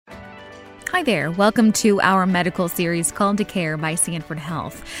Hi there. Welcome to our medical series Called to Care by Sanford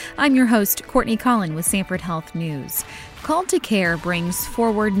Health. I'm your host, Courtney Collin with Sanford Health News. Called to Care brings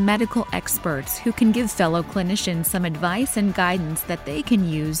forward medical experts who can give fellow clinicians some advice and guidance that they can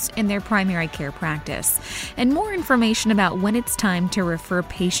use in their primary care practice, and more information about when it's time to refer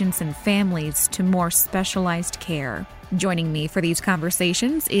patients and families to more specialized care. Joining me for these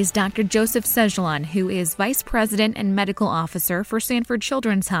conversations is Dr. Joseph Sejalon, who is Vice President and Medical Officer for Sanford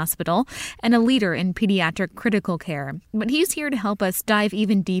Children's Hospital and a leader in pediatric critical care. But he's here to help us dive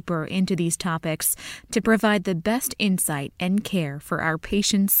even deeper into these topics to provide the best insight and care for our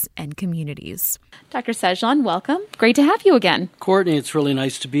patients and communities. Dr. Sejalon, welcome. Great to have you again. Courtney, it's really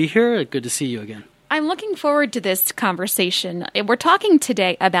nice to be here. Good to see you again. I'm looking forward to this conversation. We're talking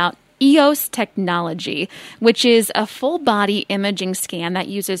today about EOS technology, which is a full-body imaging scan that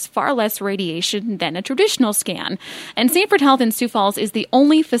uses far less radiation than a traditional scan. And Sanford Health in Sioux Falls is the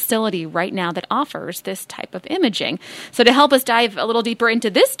only facility right now that offers this type of imaging. So to help us dive a little deeper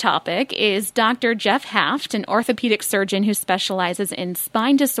into this topic is Dr. Geoffrey Haft, an orthopedic surgeon who specializes in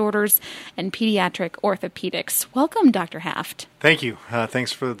spine disorders and pediatric orthopedics. Welcome, Dr. Haft. Thank you.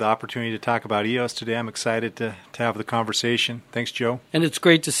 Thanks for the opportunity to talk about EOS today. I'm excited to have the conversation. Thanks, Joe. And it's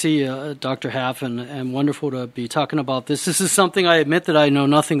great to see you, Dr. Haft, and wonderful to be talking about this. This is something I admit that I know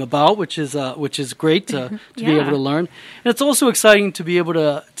nothing about, which is great to be able to learn. And it's also exciting to be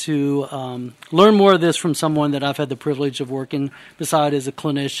able to learn more of this from someone that I've had the privilege of working beside as a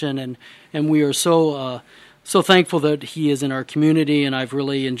clinician, and we are so thankful that he is in our community, and I've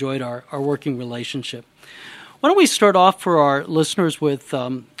really enjoyed our working relationship. Why don't we start off for our listeners with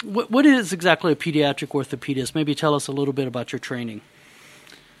what is exactly a pediatric orthopedist? Maybe tell us a little bit about your training.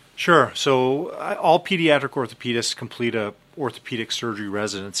 Sure. So all pediatric orthopedists complete a orthopedic surgery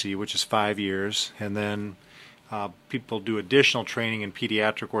residency, which is 5 years, and then people do additional training in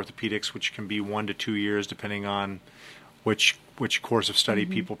pediatric orthopedics, which can be 1 to 2 years, depending on which course of study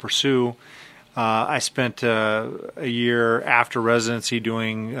people pursue. I spent a year after residency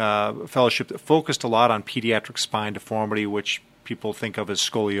doing a fellowship that focused a lot on pediatric spine deformity, which people think of as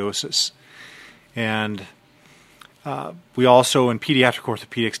scoliosis. And we also, in pediatric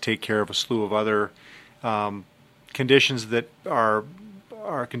orthopedics, take care of a slew of other conditions that are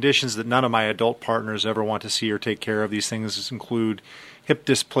conditions that none of my adult partners ever want to see or take care of. These things include hip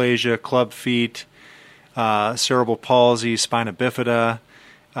dysplasia, club feet, cerebral palsy, spina bifida,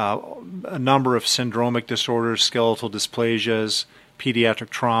 a number of syndromic disorders, skeletal dysplasias, pediatric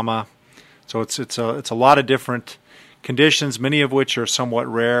trauma. So it's a lot of different conditions, many of which are somewhat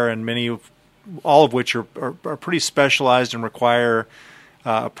rare, and all of which are pretty specialized and require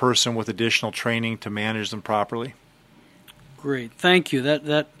a person with additional training to manage them properly. Great, thank you.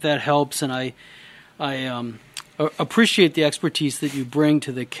 That helps, and I appreciate the expertise that you bring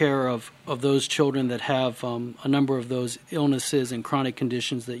to the care of those children that have a number of those illnesses and chronic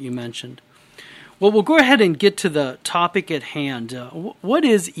conditions that you mentioned. Well, we'll go ahead and get to the topic at hand. What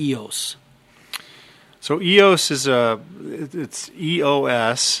is EOS? So EOS it's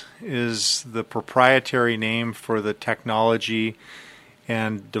EOS is the proprietary name for the technology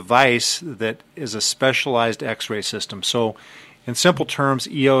and device that is a specialized X-ray system. So in simple terms,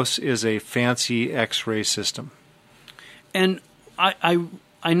 EOS is a fancy X-ray system. And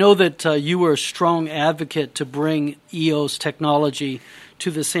I know that you were a strong advocate to bring EOS technology to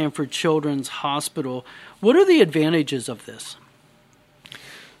the Sanford Children's Hospital. What are the advantages of this?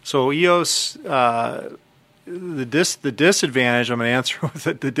 So EOS, the disadvantage, I'm going to answer with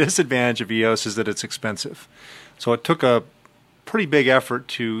it. The disadvantage of EOS is that it's expensive. So it took a pretty big effort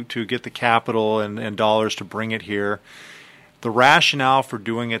to get the capital and dollars to bring it here. The rationale for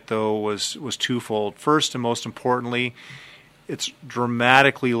doing it, though, was twofold. First, and most importantly, it's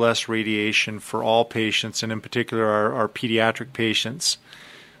dramatically less radiation for all patients, and in particular our pediatric patients.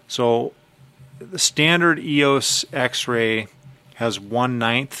 So the standard EOS X-ray has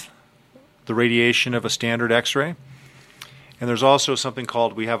 1/9 the radiation of a standard X-ray. And there's also something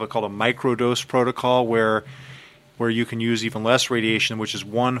called a microdose protocol where you can use even less radiation, which is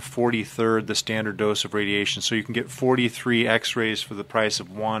 1/43 the standard dose of radiation. So you can get 43 X-rays for the price of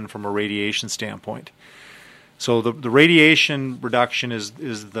one from a radiation standpoint. So the radiation reduction is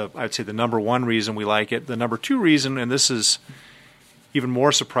I'd say the number one reason we like it. The number two reason, and this is even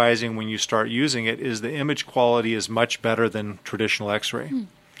more surprising when you start using it, is the image quality is much better than traditional X-ray.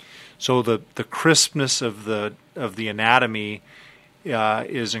 So the crispness of the anatomy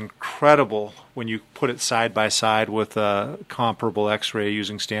is incredible when you put it side by side with a comparable X-ray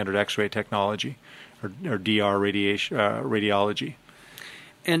using standard X-ray technology or DR radiology.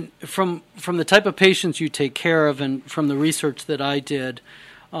 And from the type of patients you take care of, and from the research that I did,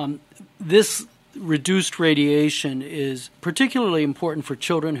 This reduced radiation is particularly important for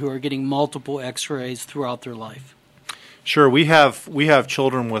children who are getting multiple X-rays throughout their life. Sure, we have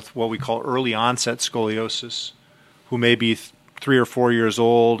children with what we call early onset scoliosis, who may be 3 or 4 years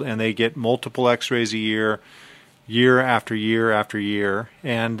old, and they get multiple X-rays a year, year after year after year,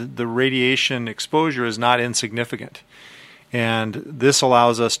 and the radiation exposure is not insignificant. And this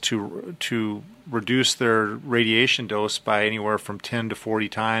allows us to reduce their radiation dose by anywhere from 10 to 40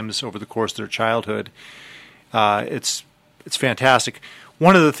 times over the course of their childhood. It's fantastic.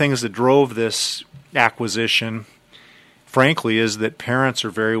 One of the things that drove this acquisition, frankly, is that parents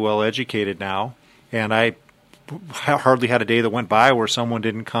are very well educated now, and I hardly had a day that went by where someone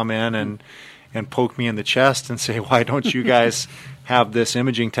didn't come in and poke me in the chest and say, "Why don't you guys have this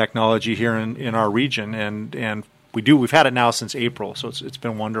imaging technology here in our region?" And we do. We've had it now since April, so it's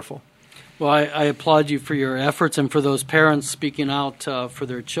been wonderful. Well, I applaud you for your efforts and for those parents speaking out for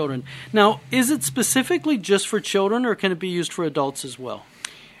their children. Now, is it specifically just for children, or can it be used for adults as well?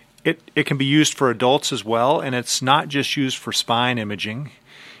 It can be used for adults as well, and it's not just used for spine imaging.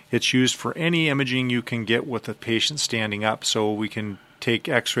 It's used for any imaging you can get with a patient standing up. So we can take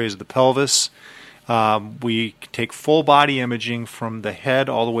X-rays of the pelvis. We take full body imaging from the head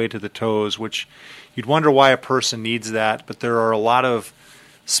all the way to the toes, which you'd wonder why a person needs that, but there are a lot of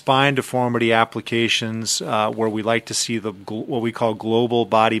spine deformity applications where we like to see what we call global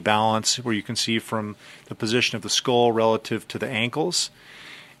body balance, where you can see from the position of the skull relative to the ankles.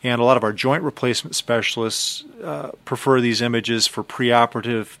 And a lot of our joint replacement specialists prefer these images for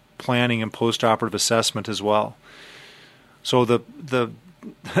preoperative planning and postoperative assessment as well. So the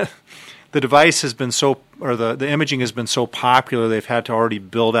device has been the imaging has been so popular, they've had to already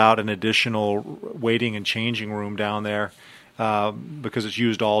build out an additional waiting and changing room down there because it's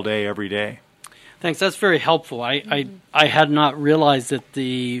used all day, every day. Thanks. That's very helpful. I had not realized that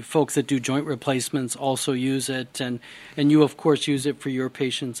the folks that do joint replacements also use it, and you, of course, use it for your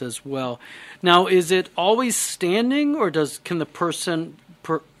patients as well. Now, is it always standing, or can the person,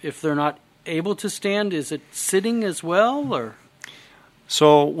 if they're not able to stand, is it sitting as well, or?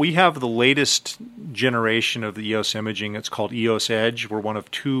 So we have the latest generation of the EOS imaging. It's called EOS Edge. We're one of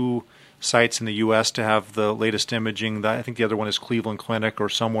 2 sites in the U.S. to have the latest imaging. I think the other one is Cleveland Clinic or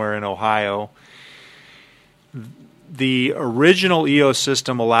somewhere in Ohio. The original EOS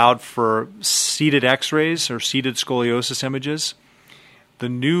system allowed for seated X-rays or seated scoliosis images. The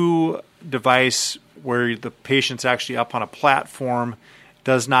new device, where the patient's actually up on a platform,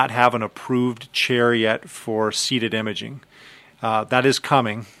 does not have an approved chair yet for seated imaging. That is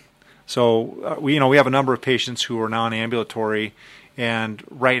coming. So we have a number of patients who are non-ambulatory, and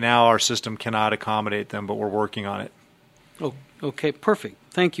right now our system cannot accommodate them, but we're working on it. Oh, okay, perfect.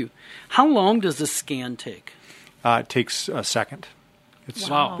 Thank you. How long does the scan take? It takes a second.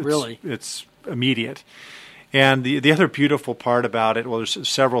 Really? It's immediate. And the other beautiful part about it, well, there's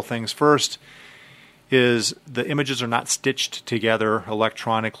several things. First is the images are not stitched together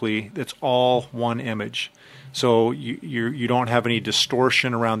electronically. It's all one image. So you don't have any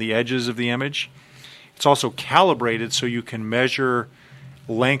distortion around the edges of the image. It's also calibrated so you can measure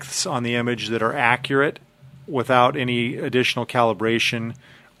lengths on the image that are accurate without any additional calibration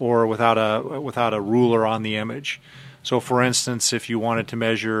or without a ruler on the image. So, for instance, if you wanted to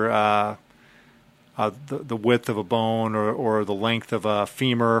measure the width of a bone or the length of a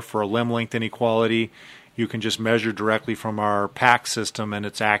femur for a limb length inequality, you can just measure directly from our PAC system, and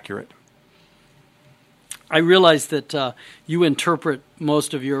it's accurate. I realize that you interpret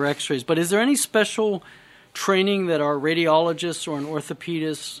most of your X-rays, but is there any special training that our radiologists or an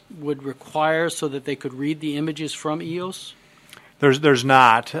orthopedist would require so that they could read the images from EOS? There's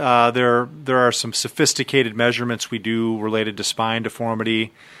not. There are some sophisticated measurements we do related to spine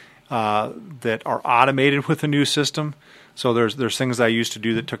deformity that are automated with the new system. So there's things I used to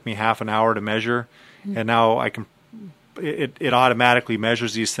do that took me half an hour to measure, and now I can. It automatically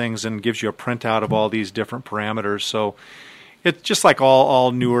measures these things and gives you a printout of all these different parameters. So it's just like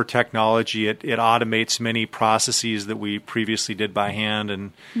all newer technology. It automates many processes that we previously did by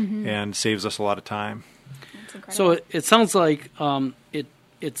hand and saves us a lot of time. So it sounds like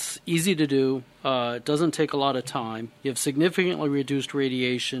it's easy to do. It doesn't take a lot of time. You have significantly reduced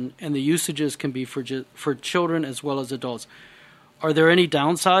radiation, and the usages can be for children as well as adults. Are there any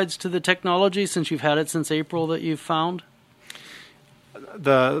downsides to the technology since you've had it since April that you've found?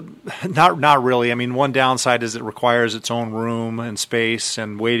 Not really. I mean, one downside is it requires its own room and space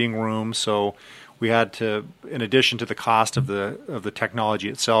and waiting room. So we had to, in addition to the cost of the technology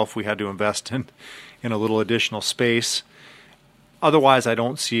itself, we had to invest in a little additional space. otherwise, I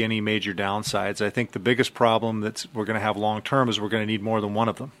don't see any major downsides. I think the biggest problem that we're going to have long term is we're going to need more than one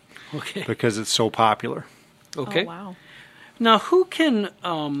of them. Okay. Because it's so popular. Okay. Oh, wow. Now, who can,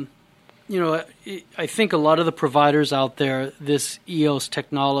 I think a lot of the providers out there, this EOS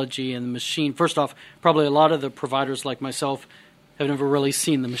technology and the machine, first off, probably a lot of the providers like myself have never really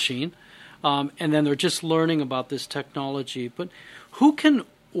seen the machine. And then they're just learning about this technology. But who can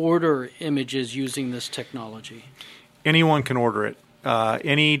order images using this technology? Anyone can order it.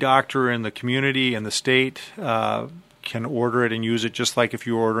 Any doctor in the community and the state can order it and use it just like if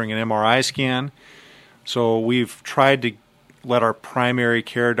you were ordering an MRI scan. So we've tried to let our primary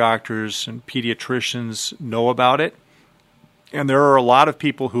care doctors and pediatricians know about it. And there are a lot of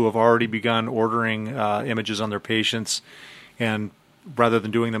people who have already begun ordering images on their patients, and rather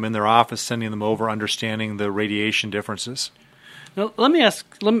than doing them in their office, sending them over, understanding the radiation differences. Now, let me ask,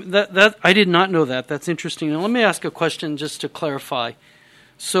 that I did not know that. That's interesting. Now, let me ask a question just to clarify.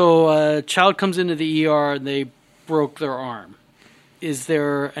 So a child comes into the ER and they broke their arm. Is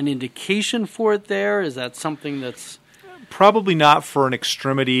there an indication for it there? Is that something that's... Probably not for an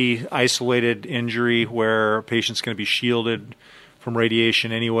extremity isolated injury where a patient's going to be shielded from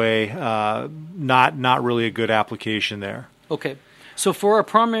radiation anyway. Not really a good application there. Okay. So for our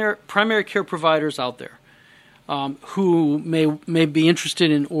primary care providers out there who may be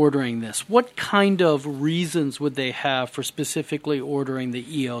interested in ordering this, what kind of reasons would they have for specifically ordering the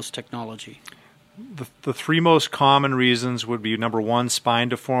EOS technology? The three most common reasons would be, number one, spine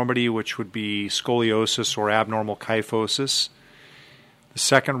deformity, which would be scoliosis or abnormal kyphosis. The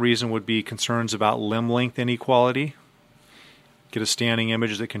second reason would be concerns about limb length inequality. Get a standing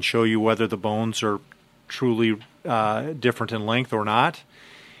image that can show you whether the bones are truly different in length or not.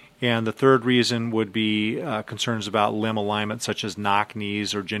 And the third reason would be concerns about limb alignment, such as knock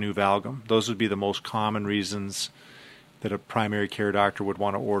knees or genu valgum. Those would be the most common reasons that a primary care doctor would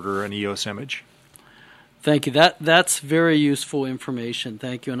want to order an EOS image. Thank you. That's very useful information.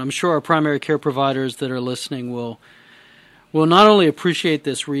 Thank you. And I'm sure our primary care providers that are listening will not only appreciate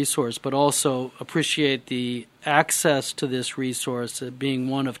this resource, but also appreciate the access to this resource, being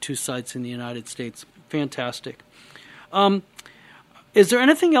one of 2 sites in the United States. Fantastic. Is there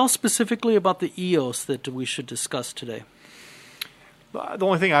anything else specifically about the EOS that we should discuss today? The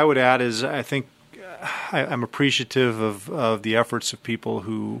only thing I would add is I think I'm appreciative of the efforts of people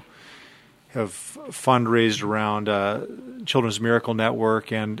who have fundraised around Children's Miracle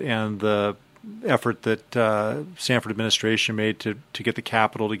Network and the effort that Sanford administration made to get the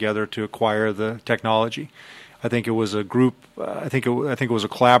capital together to acquire the technology. I think it was a group. I think it was a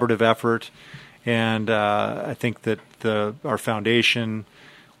collaborative effort, and I think that our foundation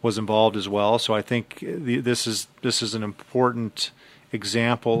was involved as well. So I think this is an important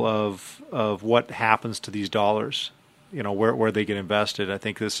example of what happens to these dollars. You know, where they get invested. I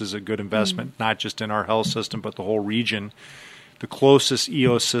think this is a good investment, not just in our health system, but the whole region. The closest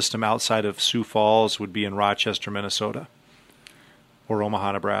EOS system outside of Sioux Falls would be in Rochester, Minnesota, or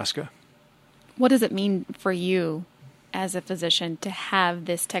Omaha, Nebraska. What does it mean for you as a physician to have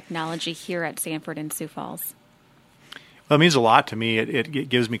this technology here at Sanford and Sioux Falls? Well, it means a lot to me. It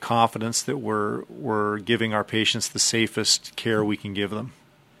gives me confidence that we're giving our patients the safest care we can give them.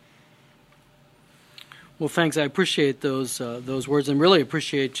 Well, thanks. I appreciate those words, and really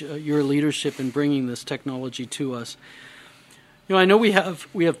appreciate your leadership in bringing this technology to us. You know, I know we have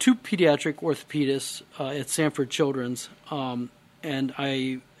 2 pediatric orthopedists at Sanford Children's, and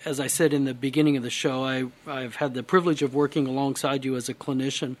as I said in the beginning of the show, I've had the privilege of working alongside you as a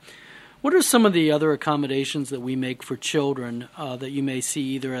clinician. What are some of the other accommodations that we make for children that you may see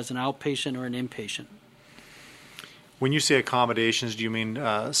either as an outpatient or an inpatient? When you say accommodations, do you mean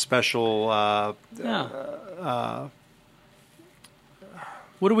special?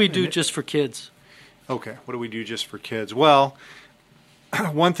 What do we do just for kids? Okay, what do we do just for kids? Well,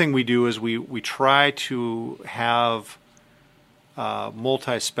 one thing we do is we try to have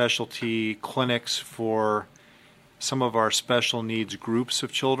multi-specialty clinics for some of our special needs groups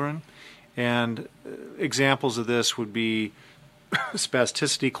of children. And examples of this would be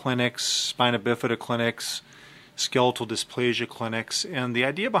spasticity clinics, spina bifida clinics, skeletal dysplasia clinics. And the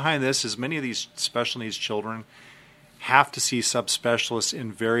idea behind this is many of these special needs children have to see subspecialists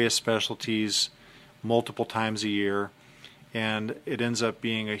in various specialties multiple times a year. And it ends up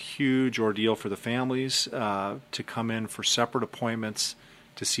being a huge ordeal for the families to come in for separate appointments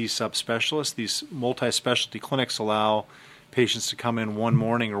to see subspecialists. These multi-specialty clinics allow patients to come in one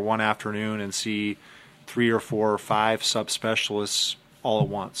morning or one afternoon and see 3 or 4 or 5 subspecialists all at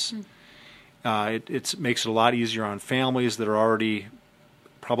once. It makes it a lot easier on families that are already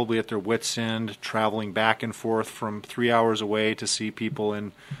probably at their wits' end, traveling back and forth from 3 hours away to see people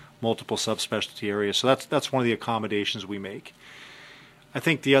in multiple subspecialty areas. So that's one of the accommodations we make. I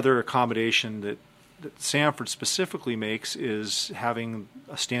think the other accommodation that Sanford specifically makes is having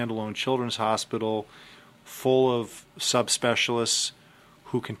a standalone children's hospital full of subspecialists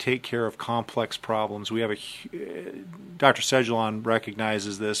who can take care of complex problems. We have Dr. Sejulan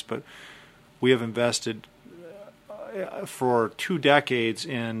recognizes this, but we have invested for 2 decades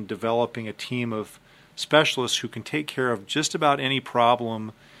in developing a team of specialists who can take care of just about any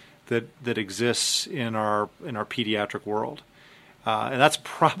problem that exists in our pediatric world. And that's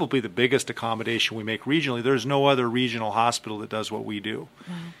probably the biggest accommodation we make regionally. There's no other regional hospital that does what we do.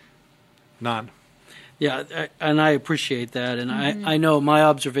 Wow. None. Yeah, and I appreciate that. And I know my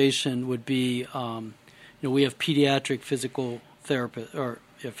observation would be, we have pediatric physical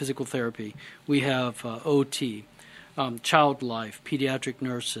therapy. We have OT, child life, pediatric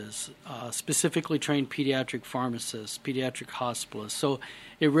nurses, specifically trained pediatric pharmacists, pediatric hospitalists. So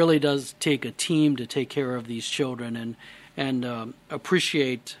it really does take a team to take care of these children, and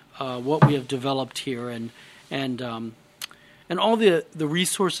appreciate what we have developed here, and all the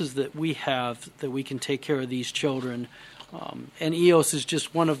resources that we have that we can take care of these children. And EOS is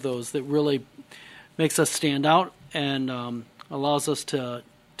just one of those that really makes us stand out and allows us to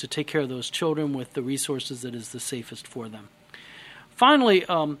take care of those children with the resources that is the safest for them. Finally,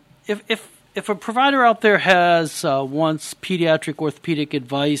 if a provider out there wants pediatric orthopedic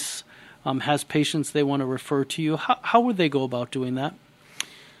advice, has patients they want to refer to you, how would they go about doing that?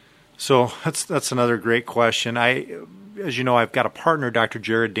 So that's another great question. As you know, I've got a partner, Dr.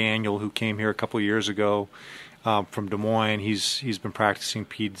 Jared Daniel, who came here a couple of years ago from Des Moines. He's been practicing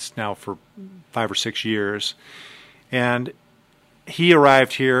peds now for 5 or 6 years, and he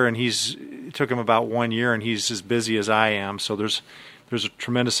arrived here, and it took him about 1 year, and he's as busy as I am. So there's a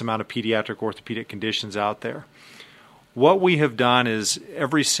tremendous amount of pediatric orthopedic conditions out there. What we have done is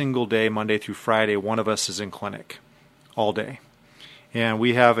every single day, Monday through Friday, one of us is in clinic all day. And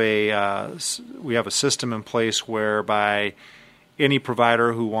we have a system in place whereby any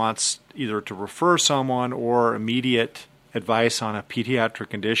provider who wants either to refer someone or immediate advice on a pediatric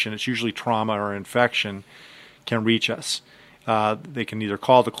condition, it's usually trauma or infection, can reach us. They can either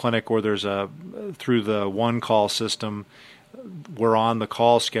call the clinic, or through the one-call system, we're on the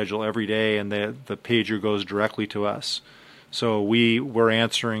call schedule every day, and the pager goes directly to us. So we're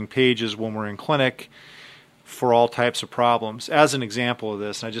answering pages when we're in clinic for all types of problems. As an example of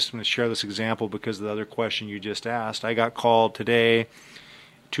this, and I just want to share this example because of the other question you just asked, I got called today,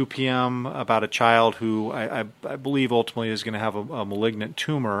 2 p.m., about a child who I believe ultimately is going to have a malignant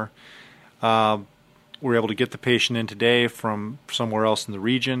tumor. We're able to get the patient in today from somewhere else in the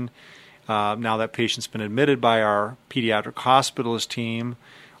region. Now that patient's been admitted by our pediatric hospitalist team,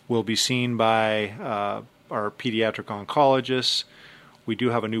 will be seen by our pediatric oncologists. We do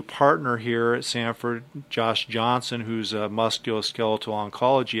have a new partner here at Sanford, Josh Johnson, who's a musculoskeletal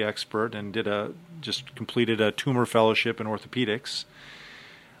oncology expert and just completed a tumor fellowship in orthopedics.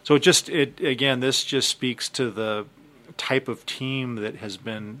 So this just speaks to the type of team that has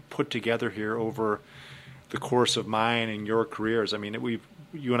been put together here over the course of mine and your careers. I mean,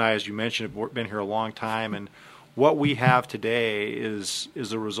 you and I, as you mentioned, have been here a long time, and what we have today is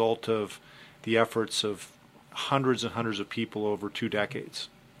a result of the efforts of hundreds and hundreds of people over 2 decades.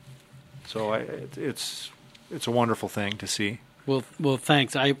 So it's a wonderful thing to see. Well,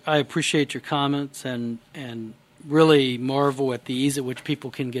 thanks. I appreciate your comments and really marvel at the ease at which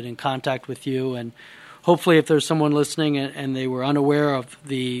people can get in contact with you. And hopefully, if there's someone listening and they were unaware of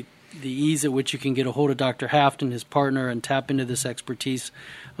the ease at which you can get a hold of Dr. Haft and his partner and tap into this expertise,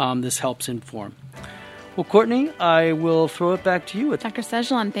 this helps inform. Well, Courtney, I will throw it back to you. Dr.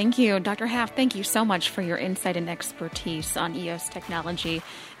 Sejulan, thank you. Dr. Haft, thank you so much for your insight and expertise on EOS technology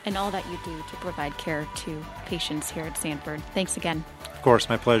and all that you do to provide care to patients here at Sanford. Thanks again. Of course,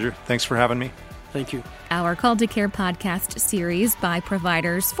 my pleasure. Thanks for having me. Thank you. Our Call to Care podcast series by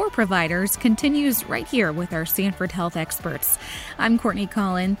providers for providers continues right here with our Sanford Health experts. I'm Courtney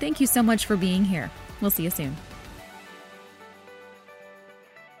Collin. Thank you so much for being here. We'll see you soon.